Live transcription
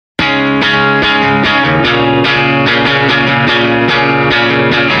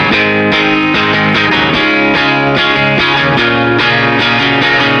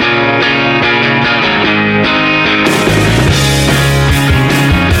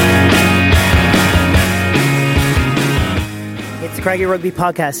Craggy Rugby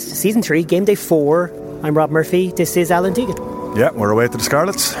Podcast, Season 3, Game Day 4. I'm Rob Murphy. This is Alan Teagan. Yeah, we're away to the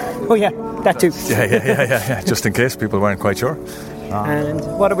Scarlets. Oh yeah, that too. Yeah. Just in case people weren't quite sure. And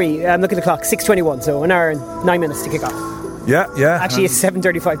what are we? I'm looking at the clock, 6:21, so an hour and 9 minutes to kick off. Yeah. Actually, it's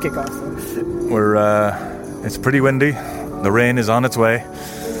 7:35 kickoff. We're it's pretty windy. The rain is on its way,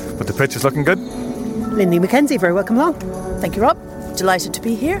 but the pitch is looking good. Lindy McKenzie, very welcome along. Thank you, Rob. Delighted to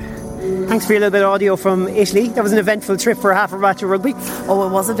be here. Thanks for your little bit of audio from Italy. That was an eventful trip for half a match of rugby. Oh,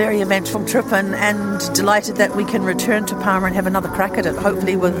 it was a very eventful trip, and delighted that we can return to Parma and have another crack at it,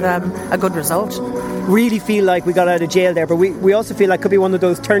 hopefully with a good result. Really feel like we got out of jail there, but we also feel like it could be one of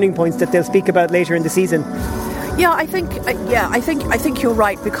those turning points that they'll speak about later in the season. Yeah, I think you're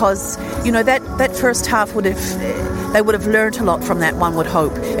right, because that first half they would have learnt a lot from that. One would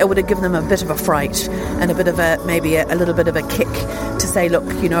hope it would have given them a bit of a fright and a bit of a little bit of a kick to say, look,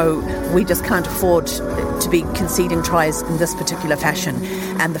 we just can't afford to be conceding tries in this particular fashion.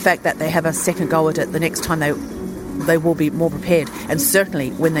 And the fact that they have a second go at it the next time, they will be more prepared, and certainly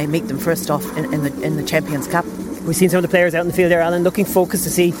when they meet them first off in the Champions Cup. We've seen some of the players out in the field there, Alan, looking focused to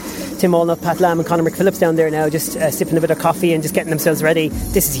see Tim Allnutt, Pat Lam and Conor McPhillips down there now, just sipping a bit of coffee and just getting themselves ready.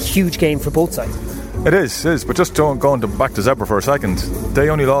 This is a huge game for both sides. It is, but just going back to Zebra for a second, they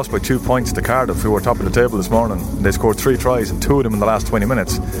only lost by 2 points to Cardiff, who were top of the table this morning. They scored 3 tries and 2 of them in the last 20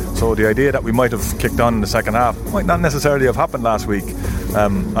 minutes. So the idea that we might have kicked on in the second half might not necessarily have happened last week,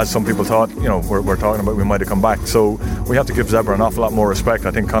 as some people thought. We're talking about we might have come back. So we have to give Zebra an awful lot more respect.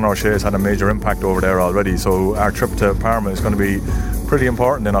 I think Conor O'Shea has had a major impact over there already. So our trip to Parma is going to be pretty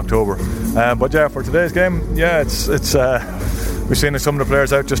important in October. But yeah, for today's game, it's we've seen some of the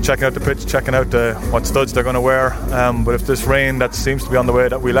players out just checking out the pitch, checking out what studs they're going to wear. But if this rain that seems to be on the way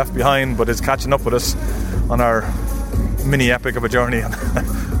that we left behind, but is catching up with us on our mini epic of a journey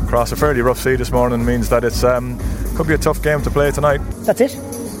across a fairly rough sea this morning, means that it's could be a tough game to play tonight. That's it.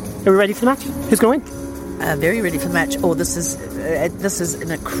 Are we ready for the match? Who's going? Very ready for the match. Oh, this is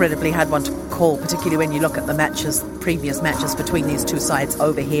an incredibly hard one to call, particularly when you look at the previous matches between these two sides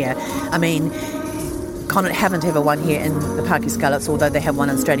over here. I mean, Connacht haven't ever won here in the Parky Scarlets, although they have won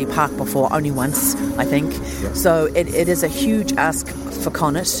in Stradey Park before, only once, I think. Yeah. So it is a huge ask for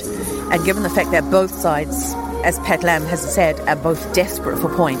Connacht, and given the fact that both sides, as Pat Lam has said, are both desperate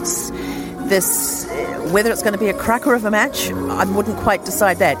for points, this, whether it's going to be a cracker of a match, I wouldn't quite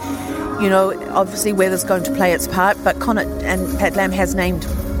decide that. Obviously weather's going to play its part, but Connacht and Pat Lam has named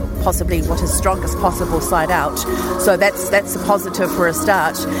possibly what his strongest possible side out, so that's a positive for a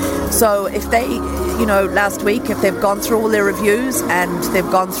start. So if they, last week, if they've gone through all their reviews and they've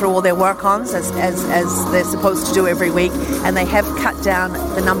gone through all their work-ons as they're supposed to do every week, and they have cut down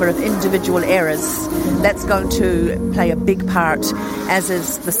the number of individual errors, that's going to play a big part, as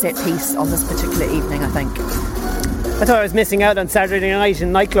is the set piece on this particular evening, I think. I thought I was missing out on Saturday night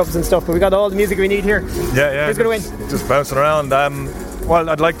in nightclubs and stuff, but we got all the music we need here. Yeah. Who's going to win? Just bouncing around.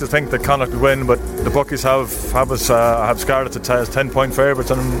 Well, I'd like to think that Connacht would win, but the bookies have Scarlets as 10-point favourites,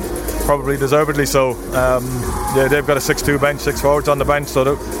 and probably deservedly so. They've got a 6-2 bench, 6 forwards on the bench,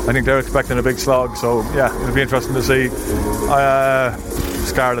 so I think they're expecting a big slog. So yeah, it'll be interesting to see.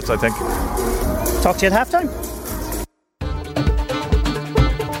 Scarlets, I think. Talk to you at half-time.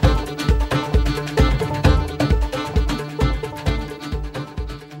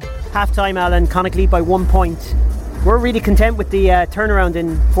 Half-time, Alan. Connacht lead by 1 point. We're really content with the turnaround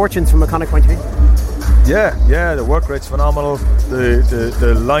in fortunes from a Connacht point of view. Yeah, the work rate's phenomenal.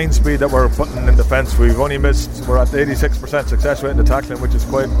 The line speed that we're putting in defence, we're at 86% success rate in the tackling, which is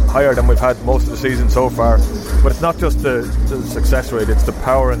quite higher than we've had most of the season so far. But it's not just the success rate, it's the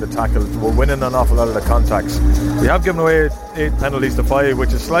power in the tackle. We're winning an awful lot of the contacts. We have given away 8 penalties to 5,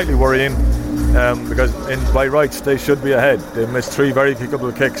 which is slightly worrying, because by rights they should be ahead. They've missed 3 very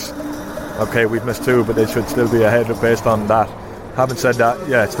kickable kicks. Okay, we've missed 2, but they should still be ahead based on that. Having said that,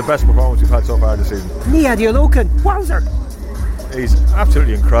 yeah, it's the best performance we've had so far this season. Nia Diolokan, wowzer! He's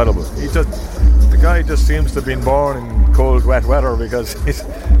absolutely incredible. The guy just seems to have been born in cold, wet weather, because he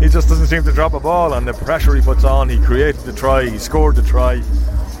just doesn't seem to drop a ball, and the pressure he puts on. He created the try, he scored the try.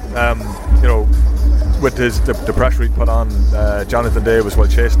 With the pressure he put on Jonathan Davis while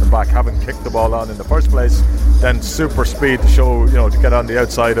chasing him back, having kicked the ball on in the first place, then super speed to show, to get on the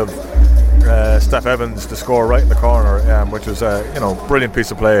outside of Steph Evans to score right in the corner, which was a brilliant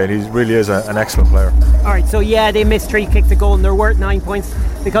piece of play, and he really is an excellent player. Alright, so yeah, they missed 3 kicks a goal and they're worth 9 points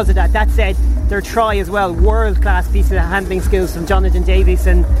because of that. That said, their try as well, world class piece of handling skills from Jonathan Davies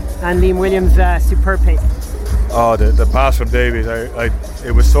and Liam Williams, superb pace. Oh, the pass from Davies,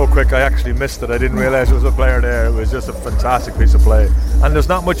 it was so quick I actually missed it. I didn't realise there was a player there. It was just a fantastic piece of play. And there's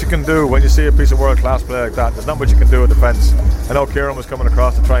not much you can do when you see a piece of world-class play like that. There's not much you can do with defence. I know Kieran was coming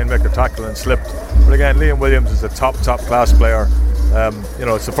across to try and make a tackle and slipped. But again, Liam Williams is a top class player.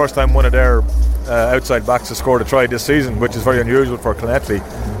 It's the first time one of their outside backs has scored a try this season, which is very unusual for Clonetry.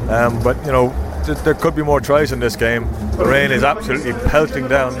 But there could be more tries in this game. The rain is absolutely pelting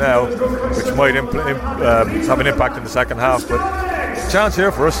down now, which might have an impact in the second half, but chance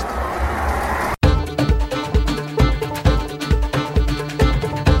here for us.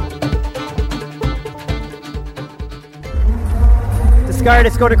 The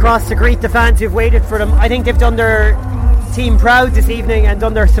Scarlets going across to greet the fans who've waited for them. I think they've done their team proud this evening and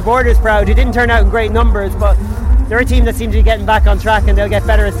done their supporters proud. It didn't turn out in great numbers, but they're a team that seems to be getting back on track, and they'll get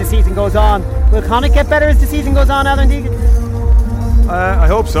better as the season goes on. Will Connacht get better as the season goes on, Alan Deegan? I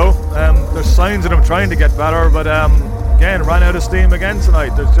hope so. There's signs of them trying to get better, but again, ran out of steam again tonight.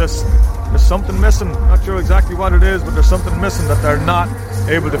 There's something missing. Not sure exactly what it is, but there's something missing that they're not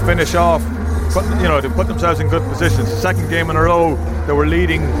able to finish off. To put themselves in good positions. The second game in a row, they were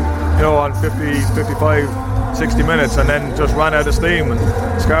leading, on 50, 55, 60 minutes, and then just ran out of steam.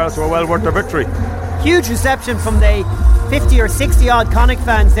 And Scarlets were well worth their victory. Huge reception from the 50 or 60 odd Connacht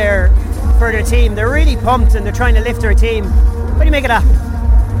fans there for their team. They're really pumped and they're trying to lift their team. What do you make of that?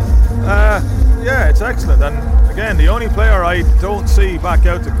 Yeah, it's excellent. And again, the only player I don't see back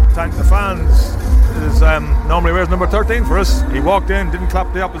out to thank the fans is normally wears number 13 for us. He walked in, didn't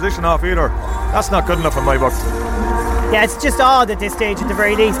clap the opposition off either. That's not good enough in my book. Yeah, it's just odd at this stage at the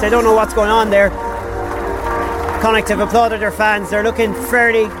very least. I don't know what's going on there. Connacht have applauded their fans. They're looking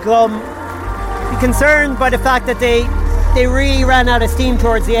fairly glum. Concerned by the fact that they really ran out of steam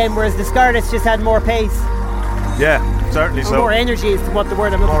towards the end, whereas the Scarlets just had more pace. Yeah, certainly so. More energy is what the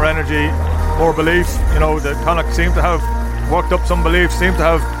word I'm looking for. More energy, more belief. The Connacht seem to have worked up some belief, seem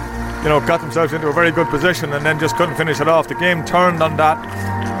to have got themselves into a very good position, and then just couldn't finish it off. The game turned on that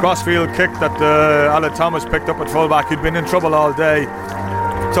crossfield kick that Alan Thomas picked up at fullback. He'd been in trouble all day,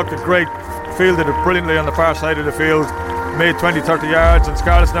 took a great, fielded it brilliantly on the far side of the field, made 20-30 yards, and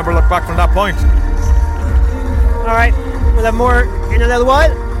Scarlets never looked back from that point. Alright, we'll have more in a little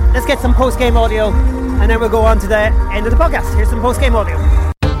while. Let's get some post-game audio and then we'll go on to the end of the podcast. Here's some post-game audio.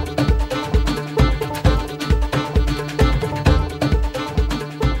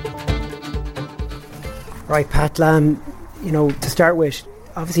 Right, Pat Lam, to start with,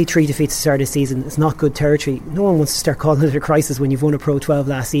 obviously 3 defeats to start this season. It's not good territory. No one wants to start calling it a crisis when you've won a Pro 12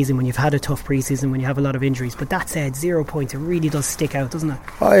 last season, when you've had a tough pre-season, when you have a lot of injuries. But that said, 0 points, it really does stick out, doesn't it?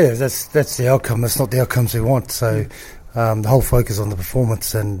 Oh yeah, that's the outcome. That's not the outcomes we want. So the whole focus on the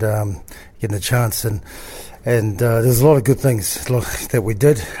performance and getting a chance. And there's a lot of good things that we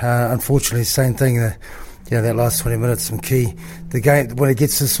did. Unfortunately, same thing. That last 20 minutes, some key. The game, when it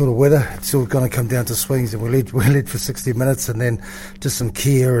gets this sort of weather, it's all going to come down to swings, and we lead for 60 minutes, and then just some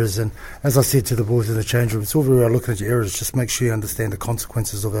key errors. And as I said to the boys in the change room, it's all very well looking at your errors. Just make sure you understand the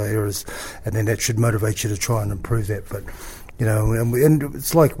consequences of our errors, and then that should motivate you to try and improve that. But and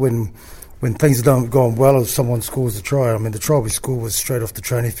it's like when things don't go on well, if someone scores a try. I mean, the try we scored was straight off the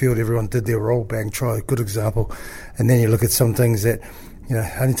training field. Everyone did their roll bang try, good example. And then you look at some things that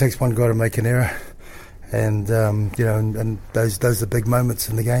only takes one guy to make an error. And and those are big moments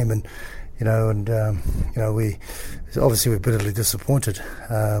in the game, and we obviously we're bitterly disappointed,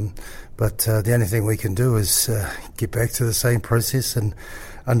 but the only thing we can do is get back to the same process and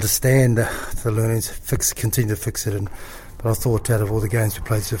understand the learnings, continue to fix it. But I thought out of all the games we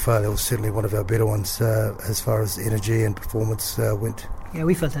played so far, that was certainly one of our better ones as far as energy and performance went. Yeah,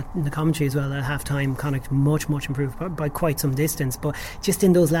 we felt that in the commentary as well. At half-time, Connacht much improved by quite some distance. But just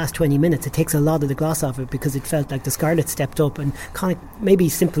in those last 20 minutes, it takes a lot of the gloss off it, because it felt like the Scarlets stepped up, and Connacht, maybe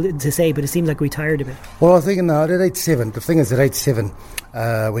simple to say, but it seemed like we tired a bit. Well, I think at 8-7, the thing is at 8-7,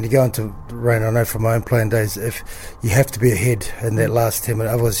 when you go into rain, I know from my own playing days, if you have to be ahead in that last 10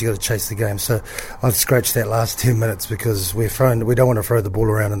 minutes, otherwise you've got to chase the game. So I've scratched that last 10 minutes because we don't want to throw the ball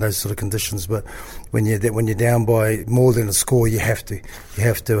around in those sort of conditions. But when you're down by more than a score, you have to,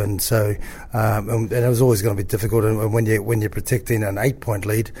 and so and it was always going to be difficult. And when you're protecting an 8-point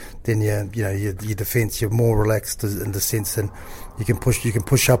lead, then your defence, you're more relaxed in the sense that you can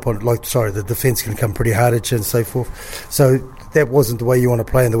push up on the defence can come pretty hard at you and so forth. So that wasn't the way you want to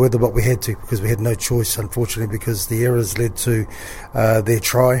play in the weather, but we had to, because we had no choice, unfortunately, because the errors led to their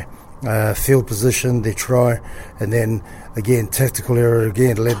try. field position, their try, and then again tactical error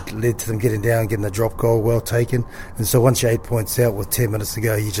again led to them getting down, getting the drop goal well taken. And so once you're 8 points out with 10 minutes to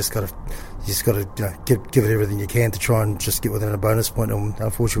go, you just got to give it everything you can to try and just get within a bonus point, and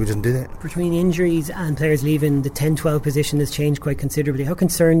unfortunately we didn't do that. Between injuries and players leaving, the 10-12 position has changed quite considerably. How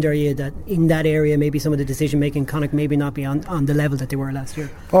concerned are you that in that area maybe some of the decision making Connacht maybe not be on the level that they were last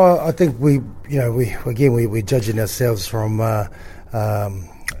year? Oh, I think we're judging ourselves from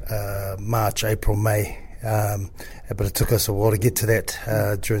March, April, May, but it took us a while to get to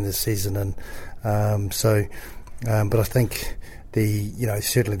that during the season, and but I think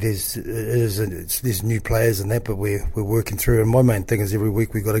certainly there's new players and that, but we're working through. And my main thing is every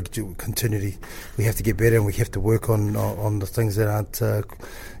week we've got to do continuity. We have to get better, and we have to work on the things that aren't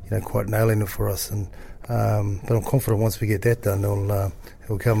quite nailing it for us. And but I'm confident once we get that done, it'll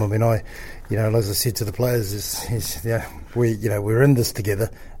come. I mean, as I said to the players, we're in this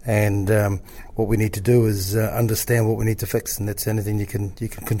together. And what we need to do is understand what we need to fix, and that's anything you can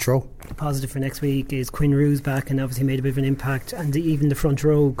control. The positive for next week is Quinn Roux back, and obviously made a bit of an impact, and even the front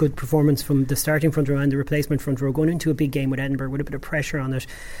row, good performance from the starting front row and the replacement front row going into a big game with Edinburgh with a bit of pressure on it.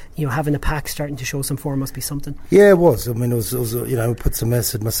 Having the pack starting to show some form must be something. Yeah, it was. I mean, it was we put some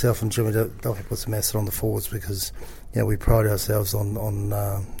acid, myself and Jimmy Duffy put some acid on the forwards, because we pride ourselves on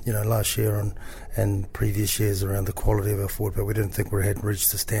last year and previous years around the quality of our forward, but we didn't think we had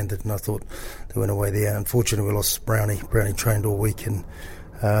reached the standard, and I thought they went away there. Unfortunately, we lost Brownie. Brownie trained all week, and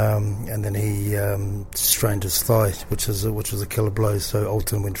then he strained his thigh, which was a killer blow. So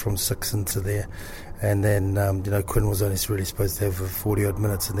Alton went from 6 into there, and then Quinn was only really supposed to have 40 odd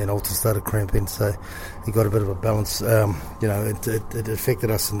minutes, and then Alton started cramping, so he got a bit of a balance. It affected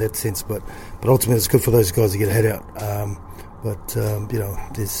us in that sense, but ultimately it's good for those guys to get a head out.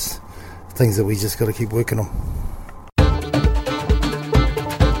 There's things that we just got to keep working on.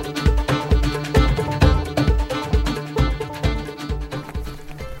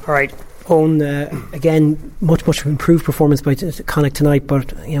 All right, Owen, again, much improved performance by Connacht tonight,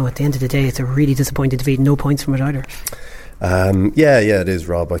 but at the end of the day, it's a really disappointing defeat. No points from it either. It is,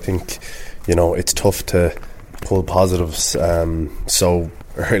 Rob. I think it's tough to pull positives so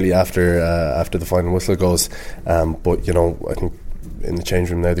early after the final whistle goes, but I think in the change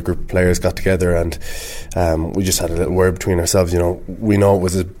room there, the group of players got together, and we just had a little word between ourselves. We know it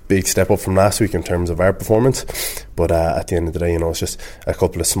was a big step up from last week in terms of our performance, but at the end of the day, it's just a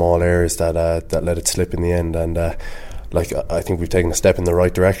couple of small errors that let it slip in the end, and I think we've taken a step in the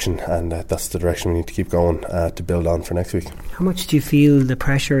right direction, and that's the direction we need to keep going to build on for next week. How much do you feel the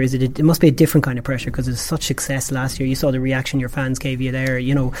pressure? It must be a different kind of pressure, because it's such success last year. You saw the reaction your fans gave you there.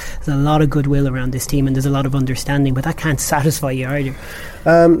 There's a lot of goodwill around this team, and there's a lot of understanding, but that can't satisfy you either.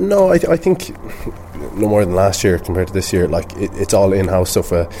 No, I think no more than last year compared to this year. It's all in-house stuff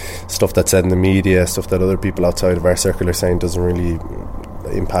that's said in the media, stuff that other people outside of our circle are saying doesn't really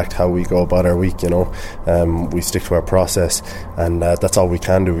impact how we go about our week. We stick to our process, and that's all we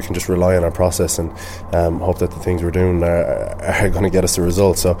can do. We can just rely on our process and hope that the things we're doing are going to get us the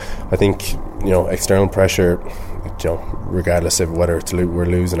results. So I think external pressure, regardless of whether we're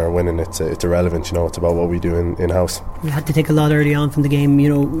losing or winning, it's irrelevant. It's about what we do in-house. You had to take a lot early on from the game.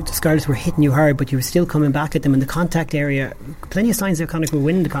 The Scarlets were hitting you hard, but you were still coming back at them in the contact area. Plenty of signs that Connacht were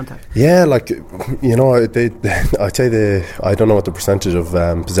winning the contact. Yeah, I'd say I don't know what the percentage of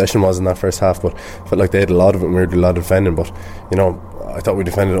possession was in that first half, but I felt like they had a lot of it and we were a lot of defending. But I thought we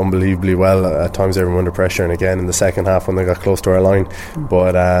defended unbelievably well. At times they were under pressure, and again in the second half when they got close to our line.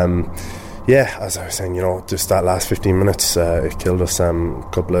 But as I was saying, just that last 15 minutes, it killed us. A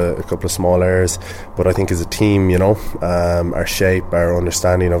couple of small errors, but I think as a team, our shape, our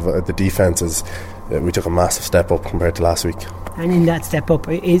understanding of the defence is. We took a massive step up compared to last week. And in that step up,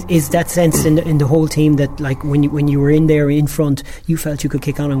 is that sense in the whole team that when you were in there in front, you felt you could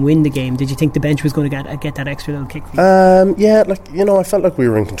kick on and win the game? Did you think the bench was going to get that extra little kick for you? I felt like we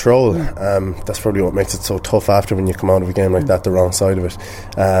were in control. That's probably what makes it so tough after when you come out of a game like that, the wrong side of it.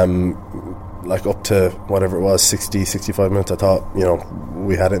 Up to whatever it was, 60, 65 minutes, I thought,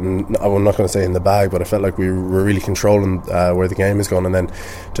 we had it I'm not going to say in the bag, but I felt like we were really controlling where the game is going. And then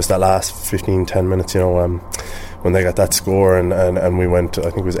just that last 15-10 minutes, when they got that score and we went, I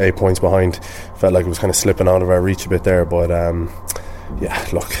think it was 8 points behind, felt like it was kind of slipping out of our reach a bit there. But we'll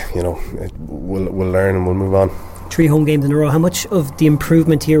learn and we'll move on. 3 home games in a row. How much of the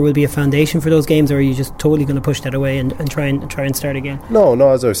improvement here will be a foundation for those games, or are you just totally going to push that away and try and start again? No,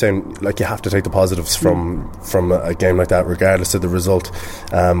 as I was saying, you have to take the positives from a game like that, regardless of the result.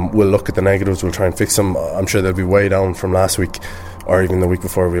 We'll look at the negatives, we'll try and fix them. I'm sure they'll be way down from last week, or even the week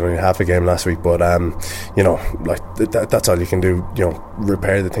before we only had half a game last week. But you know, like that's all you can do. You know,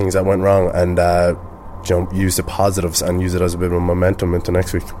 repair the things that went wrong and you know, use the positives and use it as a bit of momentum into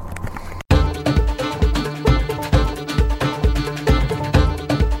next week.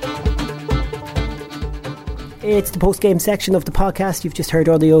 It's the post-game section of the podcast. You've just heard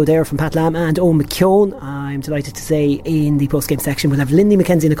audio there from Pat Lam and Owen McKeown. I'm delighted to say in the post-game section we'll have Lindy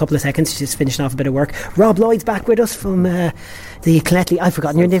McKenzie in a couple of seconds. She's just finishing off a bit of work. Rob Lloyd's back with us from the Connectly. I've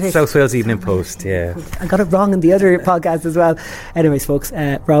forgotten your name. South Wales Evening Post, yeah. I got it wrong in the other podcast as well. Anyways, folks,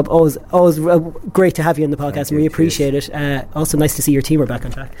 Rob, always great to have you on the podcast, and we appreciate it. Also nice to see your team are back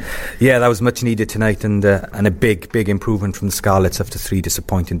on track. Yeah, that was much needed tonight, and a big improvement from the Scarlets after 3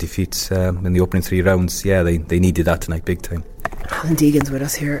 disappointing defeats in the opening 3 rounds. Yeah, they needed that tonight big time. Alan Deegan's with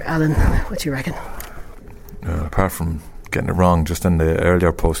us here. Alan, what do you reckon? Apart from getting it wrong just in the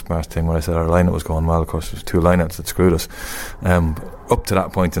earlier post-match thing when I said our line-out was going well, of course there's 2 line-outs that screwed us. Up to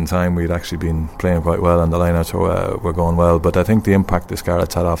that point in time we'd actually been playing quite well and the line-outs were going well, but I think the impact the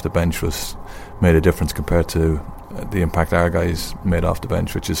Scarlets had off the bench made a difference compared to the impact our guys made off the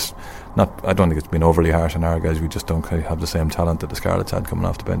bench, which is not, I don't think it's been overly harsh on our guys. We just don't have the same talent that the Scarlets had coming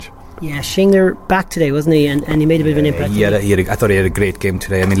off the bench. Yeah, Shingler back today, wasn't he? And he made a bit of an impact. I thought he had a great game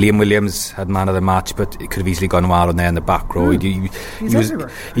today. I mean, Liam Williams had man of the match, but it could have easily gone wild on there in the back row. He was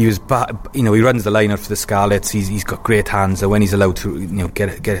you know, he runs the line out for the Scarlets. He's got great hands, and when he's allowed to, you know,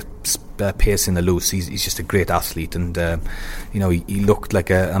 get pace in the loose, he's just a great athlete. And you know, he looked like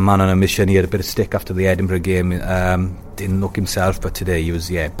a man on a mission. He had a bit of stick after the Edinburgh game. Didn't look himself, but today he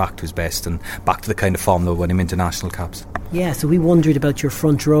was back to his best and back to the kind of form that won him international caps. Yeah, so we wondered about your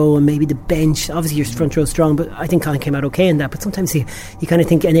front row and maybe the bench. Obviously your front row is strong, but I think Colin came out okay in that. But sometimes you kind of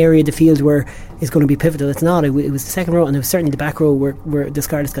think an area of the field where is going to be pivotal. It's not. It was the second row, and it was certainly the back row where the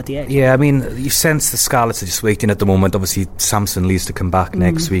Scarlets got the edge. Yeah, I mean, you sense the Scarlets are just waiting at the moment. Obviously Samson leaves to come back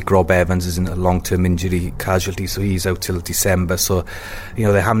next week. Rob Evans is in a long-term injury casualty, so he's out till December. So, you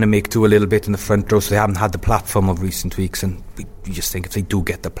know, they're having to make do a little bit in the front row, so they haven't had the platform of recent weeks. And you just think if they do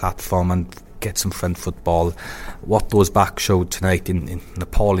get the platform and get some front football, what those backs showed tonight in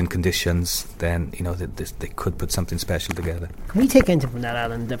appalling conditions, then, you know, they could put something special together. Can we take into from that,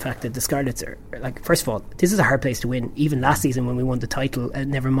 Alan, the fact that the Scarlets are, like, first of all, this is a hard place to win, even last season when we won the title, and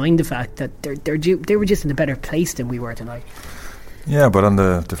never mind the fact that they were just in a better place than we were tonight. Yeah, but on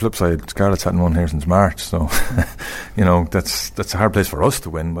the flip side, Scarlets hadn't won here since March, so you know, that's a hard place for us to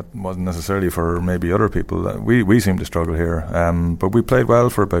win, but wasn't necessarily for maybe other people. We seem to struggle here, but we played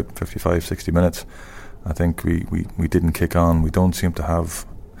well for about 55-60 minutes. I think we didn't kick on. We don't seem to have,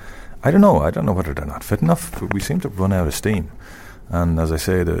 I don't know whether they're not fit enough, but we seem to run out of steam. And as I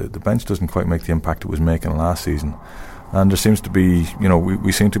say, the bench doesn't quite make the impact it was making last season. And there seems to be, you know,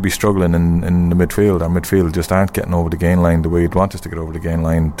 we seem to be struggling in the midfield. Our midfield just aren't getting over the gain line the way you'd want us to get over the gain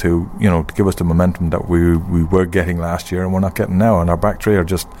line to, you know, to give us the momentum that we were getting last year and we're not getting now. And our back three are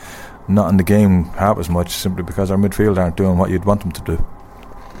just not in the game half as much, simply because our midfield aren't doing what you'd want them to do.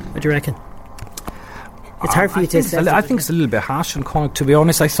 What do you reckon? It's hard for you to assess. I think it's a little bit harsh on Connacht, to be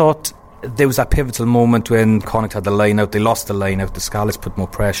honest. I thought there was that pivotal moment when Connacht had the line out. They lost the line out. The Scarlets put more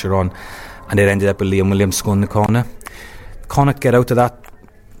pressure on, and it ended up with Liam Williams scoring the corner. Connacht get out of that,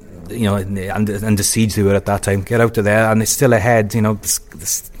 you know, and the siege they were at that time, get out of there, and it's still ahead. You know, the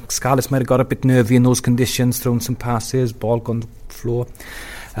Scarlets might have got a bit nervy in those conditions, throwing some passes, ball on the floor.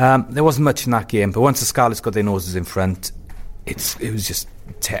 There wasn't much in that game, but once the Scarlets got their noses in front, it was just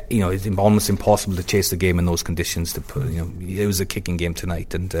you know, it's almost impossible to chase the game in those conditions. You know, it was a kicking game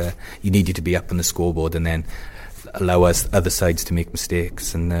tonight, and you needed to be up on the scoreboard and then allow us other sides to make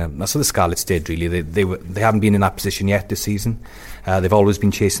mistakes, and that's what the Scarlets did. Really, they haven't been in that position yet this season. They've always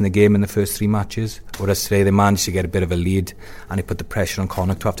been chasing the game in the first 3 matches, whereas today they managed to get a bit of a lead, and they put the pressure on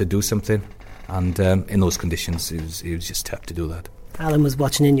Connacht to have to do something. And in those conditions, it was just tough to do that. Alan was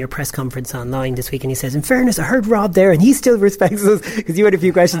watching in your press conference online this week, and he says, in fairness, I heard Rob there and he still respects us, because you had a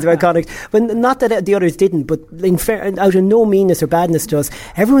few questions about Connacht, but not that the others didn't, but out of no meanness or badness to us,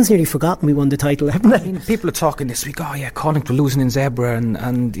 everyone's nearly forgotten we won the title, haven't they? I mean, people are talking this week, oh yeah, Connacht were losing in Zebra,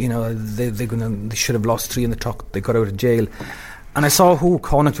 and you know, they should have lost 3 in the truck, they got out of jail. And I saw who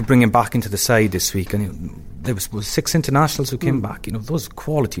Connacht were bringing back into the side this week, and there was 6 internationals who came back. You know, those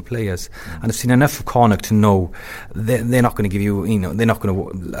quality players, and I've seen enough of Connacht to know they're not going to give you, you know, they're not going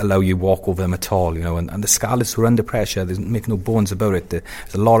to allow you walk over them at all. You know, and the Scarlets were under pressure. There's make no bones about it. There's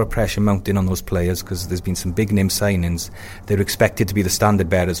a lot of pressure mounting on those players because there's been some big name signings. They're expected to be the standard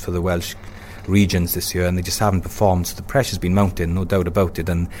bearers for the Welsh regions this year, and they just haven't performed. So the pressure's been mounting, no doubt about it,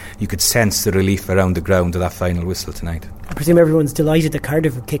 and you could sense the relief around the ground of that final whistle tonight. I presume everyone's delighted that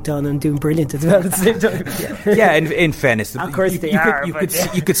Cardiff have kicked on and doing brilliant as well at the same time. Yeah, in fairness, of course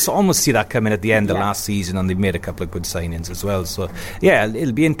you could almost see that coming at the end of last season, and they've made a couple of good signings as well. So yeah,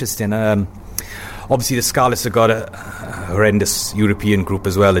 it'll be interesting. Obviously, the Scarlets have got a horrendous European group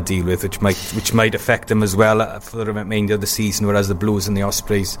as well to deal with, which might affect them as well for the remainder of the season. Whereas the Blues and the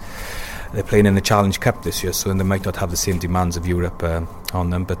Ospreys, they're playing in the Challenge Cup this year, so they might not have the same demands of Europe on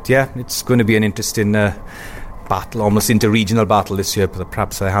them. But yeah, it's going to be an interesting battle, almost interregional battle this year, but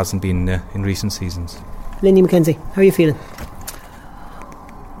perhaps there hasn't been in recent seasons. Lindy McKenzie, how are you feeling?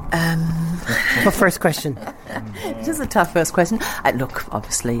 Tough first question. It is a tough first question. Look,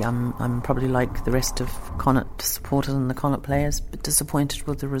 obviously, I'm probably like the rest of Connacht supporters and the Connacht players, but disappointed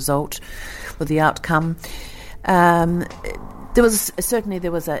with the result, with the outcome. There was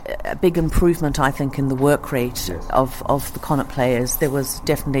a big improvement, I think, in the work rate of the Connacht players. There was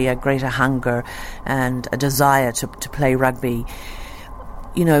definitely a greater hunger and a desire to play rugby.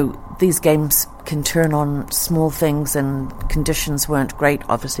 You know, these games can turn on small things, and conditions weren't great,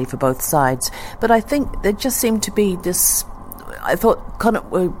 obviously, for both sides. But I think there just seemed to be this. I thought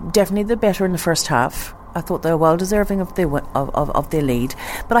Connacht were definitely the better in the first half. I thought they were well deserving of their lead.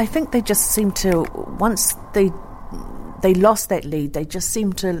 But I think they just seemed to, once they lost that lead, they just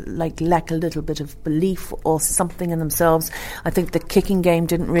seemed to lack a little bit of belief or something in themselves. I think the kicking game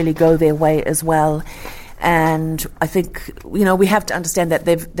didn't really go their way as well. And I think, you know, we have to understand that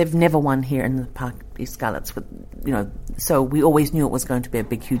they've never won here in the Park East Scarlets, but, you know, so we always knew it was going to be a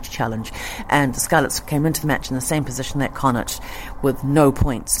big, huge challenge. And the Scarlets came into the match in the same position that Connacht, with no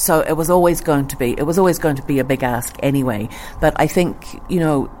points. So it was always going to be a big ask anyway. But I think, you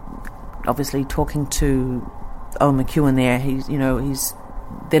know, obviously talking to Owen McEwen there,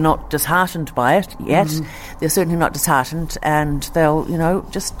 they're not disheartened by it yet. Mm-hmm. They're certainly not disheartened, and they'll,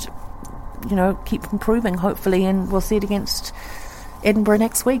 just keep improving, hopefully, and we'll see it against Edinburgh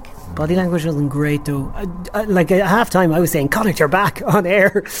next week. Body language wasn't great, though. At half time I was saying Connacht are back on air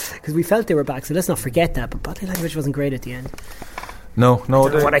because we felt they were back, so let's not forget that, but body language wasn't great at the end. No, I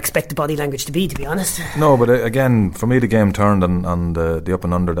don't know what I expect the body language to be honest. No, but again, for me the game turned on the up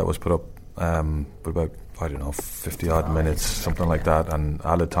and under that was put up with about 50 odd minutes, something like that, and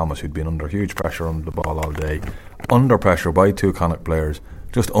Aled Thomas, who'd been under huge pressure on the ball all day, under pressure by two Connacht players,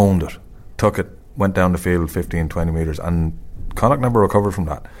 just owned it, took it, went down the field 15-20 metres, and Connacht never recovered from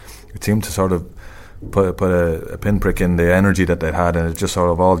that. It seemed to sort of put a pinprick in the energy that they'd had, and it just sort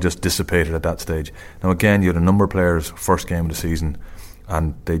of all just dissipated at that stage. Now again, you had a number of players first game of the season,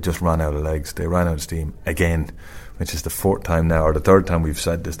 and they just ran out of legs, they ran out of steam again, which is the fourth time now, or the third time we've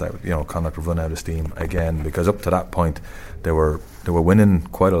said this, that Connacht have run out of steam again, because up to that point they were winning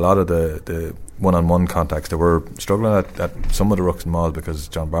quite a lot of the one-on-one contacts. They were struggling at some of the rucks and mauls because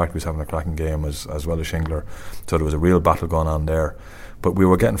John Barkley was having a cracking game as well as Shingler, so there was a real battle going on there. But we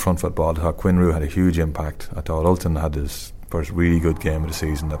were getting front foot ball. I thought Quinn Roux had a huge impact. I thought Ulton had his first really good game of the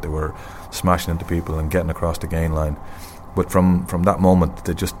season, that they were smashing into people and getting across the gain line. But from that moment,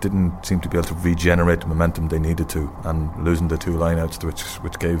 they just didn't seem to be able to regenerate the momentum they needed to, and losing the two lineouts,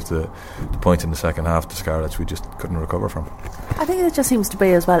 which gave the point in the second half to Scarlets, we just couldn't recover from. I think there just seems to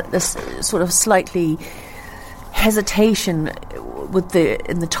be as well this sort of slightly hesitation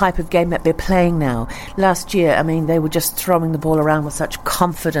in the type of game that they're playing now. Last year, I mean, they were just throwing the ball around with such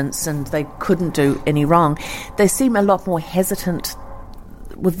confidence and they couldn't do any wrong. They seem a lot more hesitant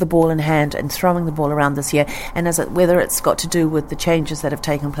with the ball in hand and throwing the ball around this year, and whether it's got to do with the changes that have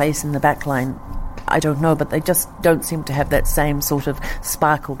taken place in the back line, I don't know, but they just don't seem to have that same sort of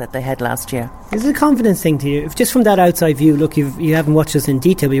sparkle that they had last year. Is it a confidence thing to you? If just from that outside view, look, you haven't watched us in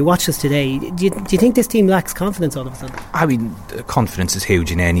detail, but you watched us today. Do you think this team lacks confidence all of a sudden? I mean, confidence is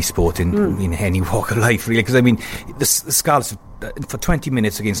huge in any sport, in any walk of life, really, because I mean, the Scarlets, for 20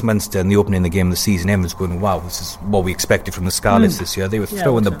 minutes against Munster in the opening of the game of the season, everyone's going, wow, this is what we expected from the Scarlets this year. They were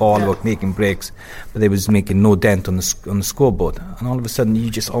throwing the ball about, making breaks, but they was making no dent on the scoreboard. And all of a sudden, you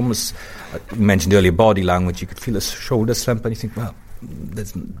just almost, you mentioned earlier body language, you could feel a shoulder slump, and you think, well,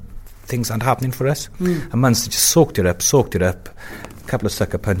 things aren't happening for us. And Munster just soaked it up, a couple of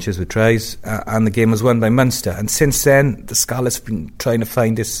sucker punches with tries, and the game was won by Munster. And since then, the Scarlets have been trying to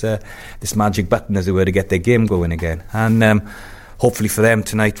find this magic button, as it were, to get their game going again. And hopefully for them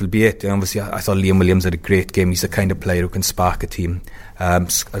tonight will be it. And obviously, I thought Liam Williams had a great game. He's the kind of player who can spark a team.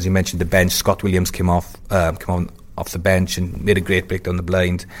 As you mentioned, the bench, Scott Williams came on off the bench and made a great break down the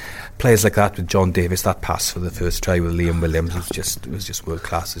blind. Players like that with John Davis, that pass for the first try with Liam Williams was just world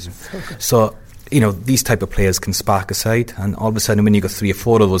class. So these type of players can spark a side, and all of a sudden when you got 3 or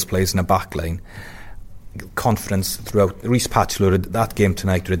 4 of those players in a back line, confidence throughout. Reece Patchell, that game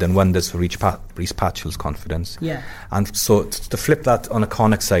tonight would have done wonders for Reece Patchell's confidence. Yeah. And so to flip that on a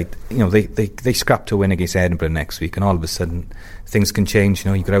Connacht side, they scrap to win against Edinburgh next week, and all of a sudden things can change.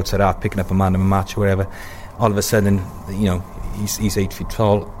 You go outside out picking up a man in a match or whatever, all of a sudden he's 8 feet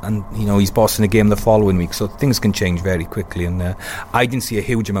tall, and he's bossing a game the following week, so things can change very quickly. And I didn't see a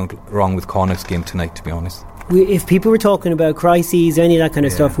huge amount wrong with Connacht's game tonight, to be honest. If people were talking about crises, any of that kind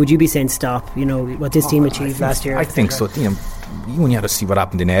of stuff, would you be saying stop? What this team achieved last year? I think so. When you had to see what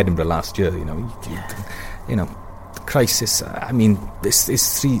happened in Edinburgh last year, the crisis. I mean, this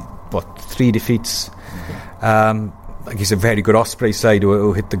is 3 defeats. He's a very good Osprey side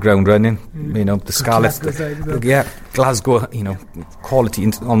who hit the ground running. The Scarlets, Glasgow,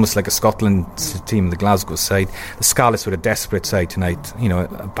 quality, almost like a Scotland team, the Glasgow side. The Scarlets were a desperate side tonight.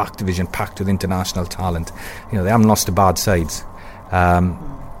 A back division packed with international talent. They haven't lost to bad sides.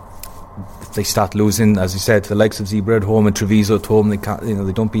 If they start losing, as you said, the likes of Zebra at home and Treviso at home, they can't.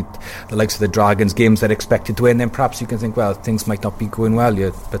 They don't beat the likes of the Dragons, games they're expected to win. Then perhaps you can think, well, things might not be going well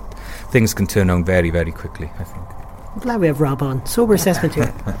yet, but things can turn around very, very quickly, I think. I'm glad we have Rob on. Sober assessment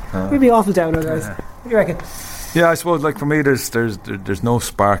here. We'd be awful down otherwise. What do you reckon? Yeah, I suppose, for me, there's no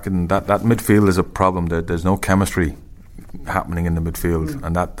spark, and that midfield is a problem. There's no chemistry happening in the midfield,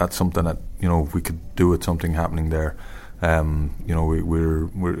 and that's something that we could do with something happening there.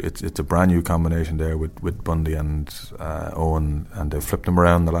 It's a brand new combination there with Bundy and Owen, and they've flipped them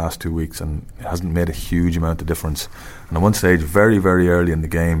around the last 2 weeks, and it hasn't made a huge amount of difference. And at one stage, very, very early in the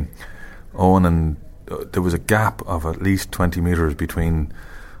game, Owen and there was a gap of at least 20 metres between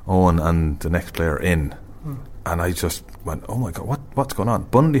Owen and the next player in, and I just went, oh my God, what's going on?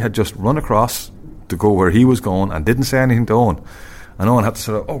 Bundy had just run across to go where he was going and didn't say anything to Owen, and Owen had to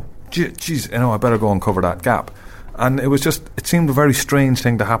sort of, oh geez, I better go and cover that gap. And it seemed a very strange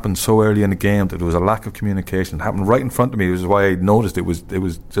thing to happen so early in the game, that there was a lack of communication. It happened right in front of me, which is why I noticed it was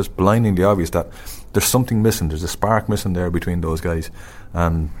just blindingly obvious that there's something missing. There's a spark missing there between those guys,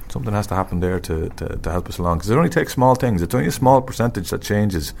 and something has to happen there to help us along, because it only takes small things. It's only a small percentage that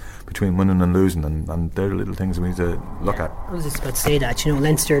changes between winning and losing, and they're little things we need to look at. I was just about to say that.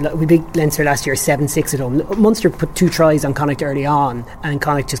 Leinster, we beat Leinster last year 7-6 at home. Munster put 2 tries on Connacht early on, and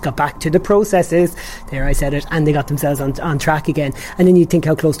Connacht just got back to the processes, there I said it, and they got themselves on track again. And then you think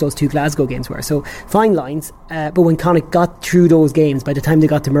how close those 2 Glasgow games were. So fine lines, but when Connacht got through those games, by the time they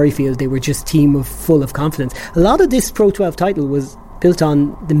got to Murrayfield, they were just full of confidence. A lot of this Pro 12 title was built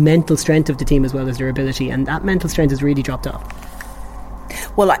on the mental strength of the team as well as their ability, and that mental strength has really dropped off.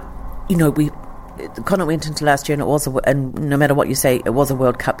 Well, Connacht went into last year, and no matter what you say, it was a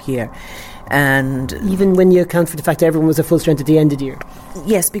World Cup year. And even when you account for the fact that everyone was at full strength at the end of the year.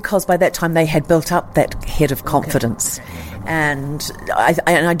 Yes, because by that time they had built up that head of confidence. Okay. And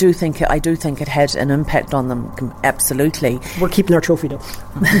I do think it had an impact on them, absolutely. We're keeping our trophy though.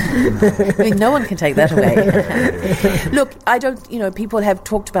 I mean, no one can take that away. Look, I don't. People have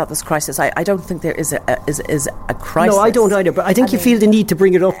talked about this crisis. I don't think there is a crisis. No, I don't either. But I think you feel the need to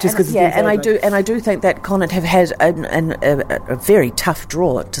bring it up just because. Yeah, and I do think that Connacht have had a very tough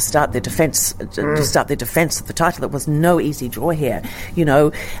draw to start their defence. To start their defence of the title. It was no easy draw here,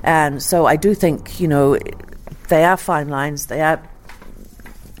 and so I do think they are fine lines. They are,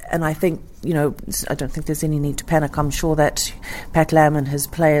 and I think I don't think there's any need to panic. I'm sure that Pat Lam and his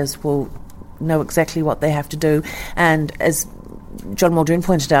players will know exactly what they have to do. And as John Muldoon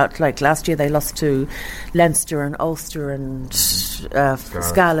pointed out, like last year they lost to Leinster and Ulster and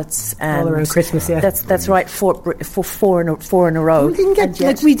Scarlets, and all around Christmas. Yeah, that's right. Four in a row. We didn't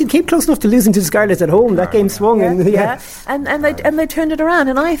get we came close enough to losing to the Scarlets at home. That game swung, and they turned it around.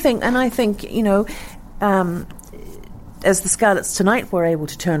 And I think as the Scarlets tonight were able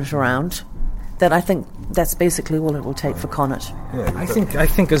to turn it around, that I think that's basically all it will take for Connacht. Yeah, I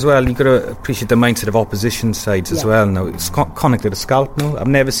think as well, you've got to appreciate the mindset of opposition sides as well. Now, Connacht did a scalp now. I've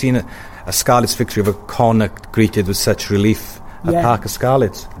never seen a Scarlets victory of a Connacht greeted with such relief at Parc of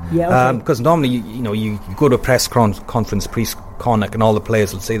Scarlets. Yeah, okay. Because normally, you go to a press conference pre-Connacht and all the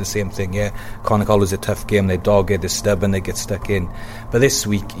players will say the same thing. Yeah, Connacht always a tough game. They dog it, they're stubborn, they get stuck in. But this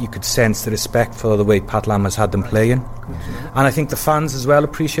week, you could sense the respect for the way Pat Lam has had them playing. And I think the fans as well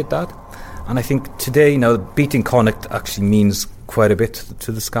appreciate that. And I think today, beating Connacht actually means quite a bit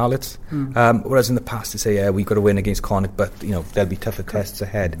to the Scarlets. Whereas in the past, they say, we've got to win against Connacht, but there'll be tougher tests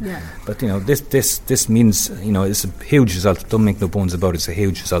ahead. Yeah. But this means it's a huge result. Don't make no bones about it. It's a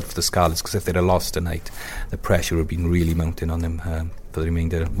huge result for the Scarlets, because if they'd have lost tonight, the pressure would have been really mounting on them for the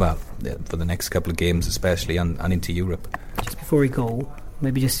remainder. For the next couple of games, especially, and into Europe. Just before we go,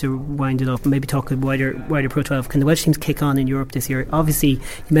 maybe just to wind it up, maybe talk a wider Pro 12. Can the Welsh teams kick on in Europe this year? Obviously, you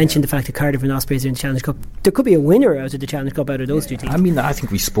mentioned the fact that Cardiff and Ospreys are in the Challenge Cup. There could be a winner out of the Challenge Cup out of those two teams. I mean, I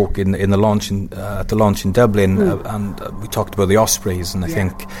think we spoke in the launch at the launch in Dublin, and we talked about the Ospreys, and I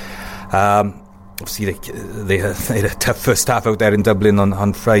think. Obviously, they had a tough first half out there in Dublin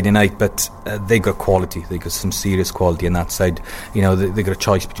on Friday night, but they got quality. They got some serious quality on that side. You know, they got a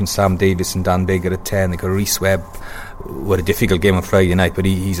choice between Sam Davis and Dan Biggar at 10. They got Rhys Webb. What a difficult game on Friday night, but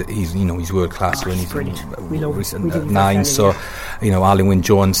he's world class when he's at 9. So, you know, Alun Wyn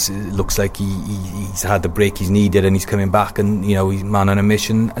Jones looks like he's had the break he's needed, and he's coming back, and you know, he's man on a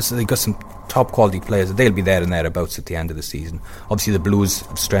mission. So they got some top quality players. They'll be there and thereabouts at the end of the season. Obviously, the Blues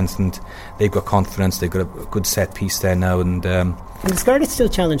have strengthened. They've got confidence. They've got a good set piece there now, and the Scarlets still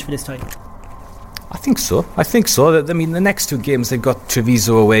challenge for this title. I think so. I mean, the next 2 games they've got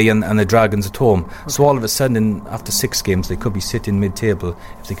Treviso away and the Dragons at home. Okay. So all of a sudden, after 6 games, they could be sitting mid-table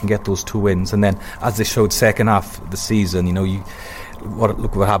if they can get those 2 wins. And then, as they showed second half of the season, you know,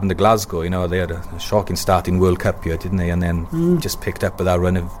 look what happened to Glasgow. You know, they had a shocking start in World Cup here, didn't they? And then just picked up with that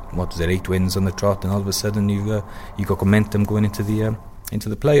run of 8 wins on the trot, and all of a sudden you got momentum going into the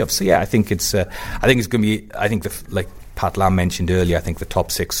playoffs. So yeah, I think it's going to be. I think like Pat Lam mentioned earlier, I think the top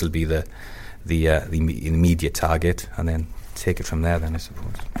 6 will be the immediate target, and then take it from there then, I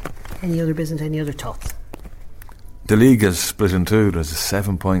suppose. Any other business, any other thoughts? The league is split in 2. There's a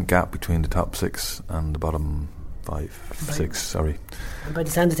 7-point gap between the top 6 and the bottom 6, sorry. And by the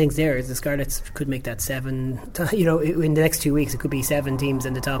sound of things there, the Scarlets could make that 7, you know, in the next 2 weeks it could be 7 teams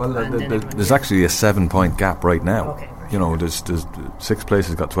in the top. Well, there's actually a 7-point gap right now. Okay. You know, there's 6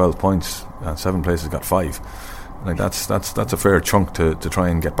 places got 12 points and 7 places got 5. Like that's a fair chunk to try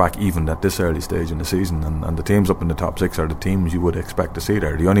and get back even at this early stage in the season, and the teams up in the top 6 are the teams you would expect to see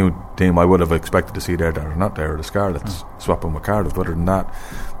there. The only team I would have expected to see there that are not there are the Scarlets, swapping with Cardiff. Other than that,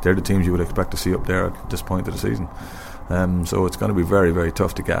 they're the teams you would expect to see up there at this point of the season. So it's going to be very, very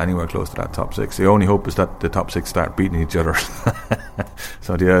tough to get anywhere close to that top 6. The only hope is that the top 6 start beating each other,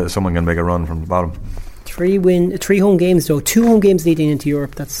 so someone can make a run from the bottom. 3 home games though, 2 home games leading into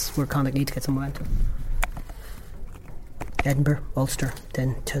Europe. That's where Connacht need to get some momentum. Edinburgh, Ulster,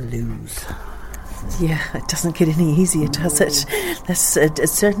 then Toulouse. Yeah, it doesn't get any easier, does it? It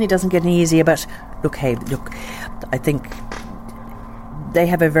certainly doesn't get any easier. But look, I think they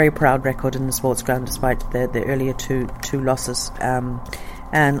have a very proud record in the sports ground, despite the earlier two losses.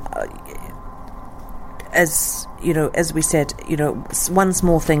 And as you know, as we said, you know, one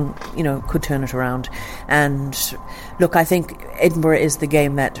small thing, you know, could turn it around. And look, I think Edinburgh is the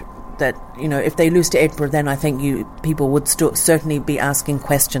game that you know, if they lose to Edinburgh, then I think people would certainly be asking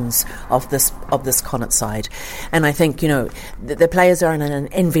questions of this Connacht side. And I think, you know, the players are in an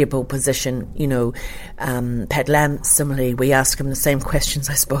enviable position. You know, Pat Lam, similarly, we ask him the same questions,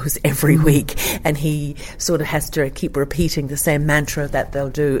 I suppose, every week, and he sort of has to keep repeating the same mantra that they'll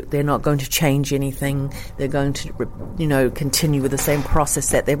do. They're not going to change anything. They're going to, you know, continue with the same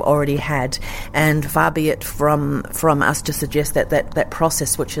process that they've already had. And far be it from us to suggest that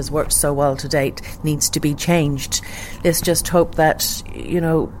process, which has worked so well to date, needs to be changed. Let's just hope that, you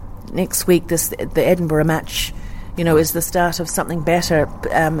know, next week the Edinburgh match, you know, is the start of something better,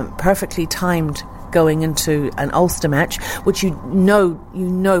 perfectly timed going into an Ulster match, which you know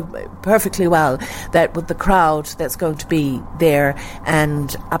perfectly well that with the crowd that's going to be there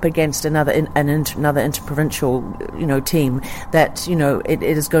and up against another interprovincial, you know, team, that, you know, it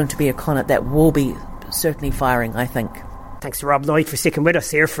is going to be a Connacht that will be certainly firing, I think. Thanks to Rob Lloyd for sticking with us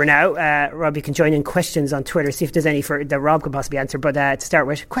here for now. Rob, you can join in questions on Twitter, see if there's any that Rob could possibly answer. But to start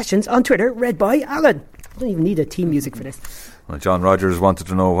with, questions on Twitter read by Alan. I don't even need a team music for this. Well, John Rogers wanted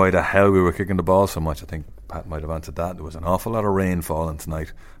to know why the hell we were kicking the ball so much. I think Pat might have answered that. There was an awful lot of rain falling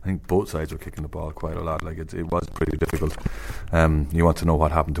tonight. I think both sides were kicking the ball quite a lot. Like it was pretty difficult. You want to know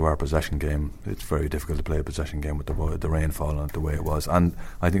what happened to our possession game. It's very difficult to play a possession game with the rain falling the way it was. And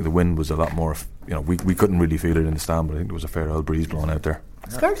I think the wind was a lot more, you know, we couldn't really feel it in the stand, but I think there was a fair old breeze blowing out there.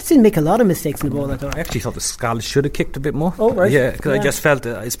 Scarlets didn't make a lot of mistakes in the ball, I thought. I actually thought the Scarlets should have kicked a bit more. Oh, right. Yeah, because I just felt,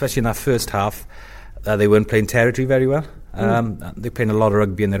 especially in that first half, they weren't playing territory very well. They're playing a lot of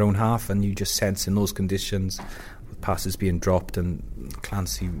rugby in their own half, and you just sense in those conditions, with passes being dropped, and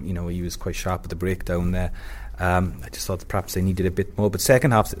Clancy, you know, he was quite sharp at the breakdown there. I just thought that perhaps they needed a bit more. But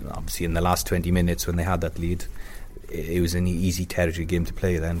second half, obviously in the last 20 minutes when they had that lead, it was an easy territory game to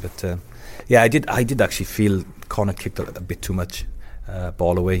play then. But yeah, I did actually feel Connacht kicked a bit too much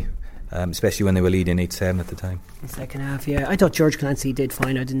ball away. Especially when they were leading 8-7 at the time. The second half, yeah. I thought George Clancy did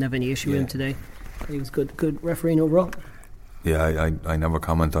fine. I didn't have any issue with him today. He was good refereeing overall. Yeah, I never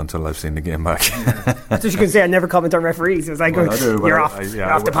comment until I've seen the game back. That's what you can say. I never comment on referees. It was like, you're off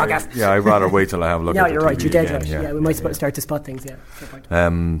the podcast. I'd rather wait till I have a look at it. No, you're right. You're dead right. Yeah, we might start to spot things. Yeah.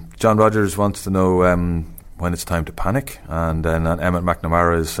 John Rogers wants to know when it's time to panic, and then Emmett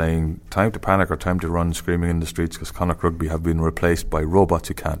McNamara is saying time to panic or time to run screaming in the streets because Connacht Rugby have been replaced by robots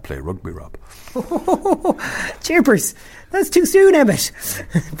who can't play rugby, Rob. Cheers. That's too soon, Emmett.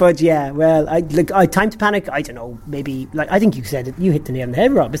 But yeah, well, time to panic. I don't know. Maybe I think you said it. You hit the nail on the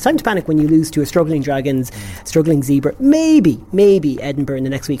head, Rob. It's time to panic when you lose to a struggling Dragons, struggling Zebra. Maybe Edinburgh in the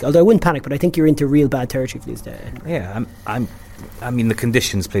next week. Although I wouldn't panic, but I think you're into real bad territory if you lose to Edinburgh. Yeah, I mean, the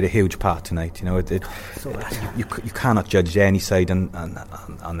conditions played a huge part tonight. You know, you cannot judge any side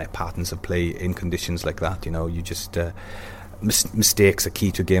on their patterns of play in conditions like that. You know, you just mistakes are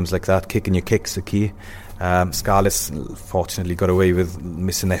key to games like that. Kicking your kicks are key. Scarlets fortunately got away with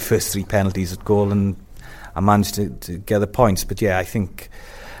missing their first 3 penalties at goal and managed to get the points. But yeah, I think,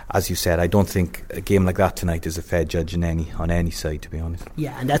 as you said, I don't think a game like that tonight is a fair judge on any side, to be honest.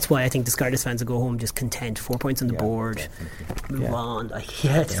 Yeah, and that's why I think the Scarlets fans will go home just content. 4 points on the board, move on. Just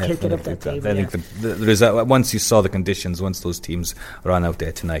get up that table. I think the result, once you saw the conditions, once those teams ran out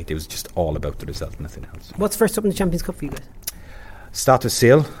there tonight, it was just all about the result, nothing else. What's first up in the Champions Cup for you guys? Start with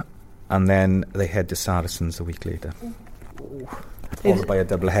Sale, and then they head to Saracens a week later. Followed by a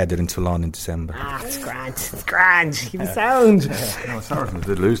double-header in Toulon in December. It's grand. It's grand. You sound. No, Saracens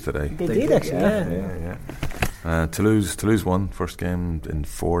did lose today. They did actually. Yeah. Toulouse won first game in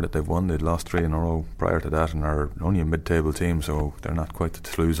 4 that they've won. They'd lost 3 in a row prior to that, and are only a mid-table team, so they're not quite the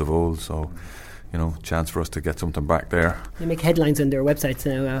Toulouse of old. So, you know, chance for us to get something back there. They make headlines on their websites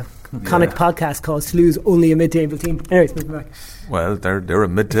now. Connacht podcast calls Toulouse only a mid-table team. Anyways, moving back. Well, they're a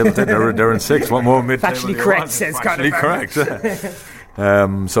mid-table team. They're in 6th. What more mid-table? Factually correct, says Connacht. Factually correct.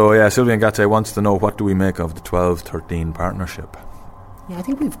 So yeah, Sylvian Gatte wants to know, what do we make of the 12-13 partnership? Yeah, I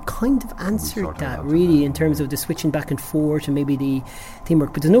think we've kind of answered that really in terms of the switching back and forth and maybe the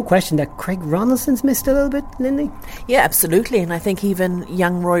teamwork. But there's no question that Craig Ronaldson's missed a little bit, Lindy. Yeah, absolutely. And I think even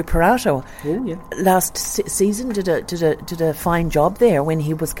young Roy Perato last season did a fine job there when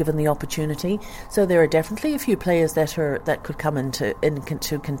he was given the opportunity. So there are definitely a few players that could come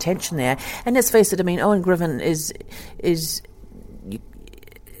into contention there. And let's face it, I mean, Owen Griffin is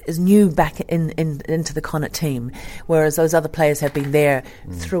new back into the Connacht team, whereas those other players have been there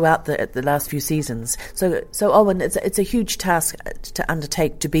throughout the last few seasons. So Owen, it's a huge task to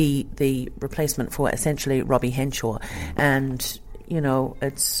undertake to be the replacement for essentially Robbie Henshaw, and you know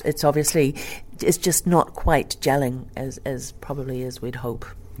it's obviously it's just not quite gelling as probably as we'd hope.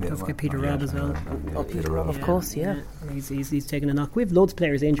 Don't forget Peter Robb as well. Peter Robb, of course, yeah. He's taking a knock. We have loads of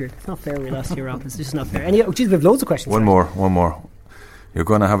players injured. It's not fair we lost here, Rob. It's just not fair. We have loads of questions. One more. You're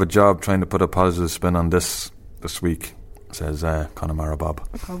going to have a job trying to put a positive spin on this week, says Connemara Bob.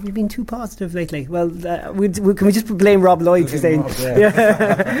 Oh, we've been too positive lately. Well, can we just blame Rob Lloyd for saying...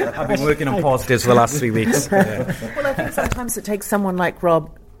 I've been working on positives for the last 3 weeks. Well, I think sometimes it takes someone like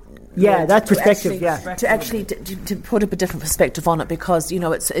Rob... Yeah, that perspective, to actually to put up a different perspective on it, because, you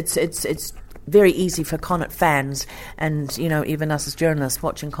know, it's very easy for Connacht fans and, you know, even us as journalists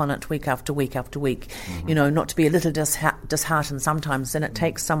watching Connacht week after week after week, you know, not to be a little disheartened sometimes. And it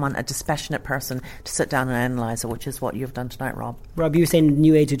takes a dispassionate person to sit down and analyse it, which is what you've done tonight, Rob. Rob, you were saying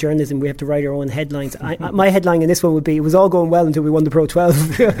new age of journalism, we have to write our own headlines. My headline in this one would be, it was all going well until we won the Pro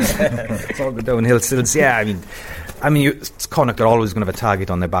 12. It's all the downhill stilts. Yeah, I mean, Connacht are always going to have a target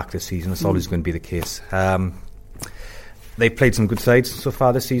on their back this season. It's always going to be the case. They've played some good sides so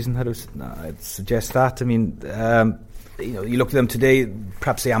far this season. I'd suggest that. I mean, you know, you look at them today,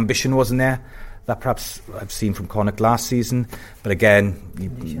 perhaps the ambition wasn't there that perhaps I've seen from Connacht last season. But again,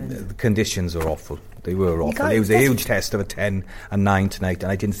 the conditions are awful. They were awful. It was a huge test of a 10 and 9 tonight,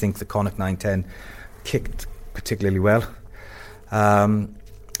 and I didn't think the Connacht 9-10 kicked particularly well.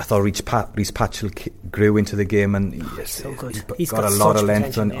 I thought Rhys Patchell grew into the game, and he's got a lot of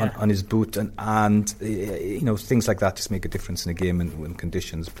length on his boot, and you know, things like that just make a difference in a game, and when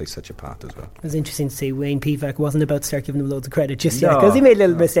conditions play such a part as well. It was interesting to see Wayne Pivac wasn't about to start giving him loads of credit just yet, because he made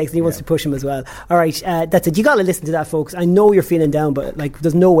little mistakes and he wants to push him as well. Alright, that's it. You got to listen to that, folks. I know you're feeling down, but like,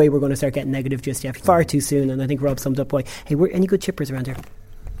 there's no way we're going to start getting negative just yet. Far too soon, and I think Rob summed up why. Hey, any good chippers around here?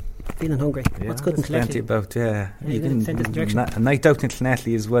 Feeling hungry. What's good in Clonetty? About a night out in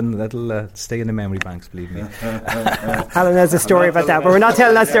Clonetty is one that'll stay in the memory banks, believe me. Alan has a story about that, but we're not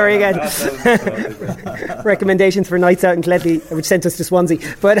telling that story again. Recommendations for nights out in Clonetty, which sent us to Swansea,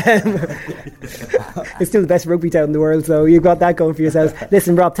 but it's still the best rugby town in the world, so you've got that going for yourselves.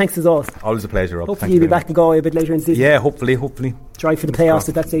 Listen, Rob, thanks as always. Always a pleasure, Rob. Hopefully you'll be back in Galway a bit later in the season. Yeah, hopefully. Try for the playoffs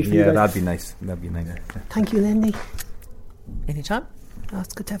at that stage for you guys. That'd be nice. Thank you, Lindy. Anytime.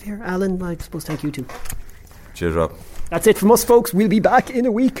 That's good to have here. Alan, I suppose thank you too. Cheers, Rob. That's it from us, folks. We'll be back in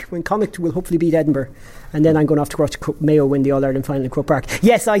a week when Connacht will hopefully beat Edinburgh. And then I'm going off to watch Mayo win the All-Ireland final in Croke Park.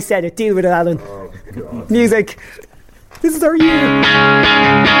 Yes, I said it. Deal with it, Alan. Oh, music. This is our year.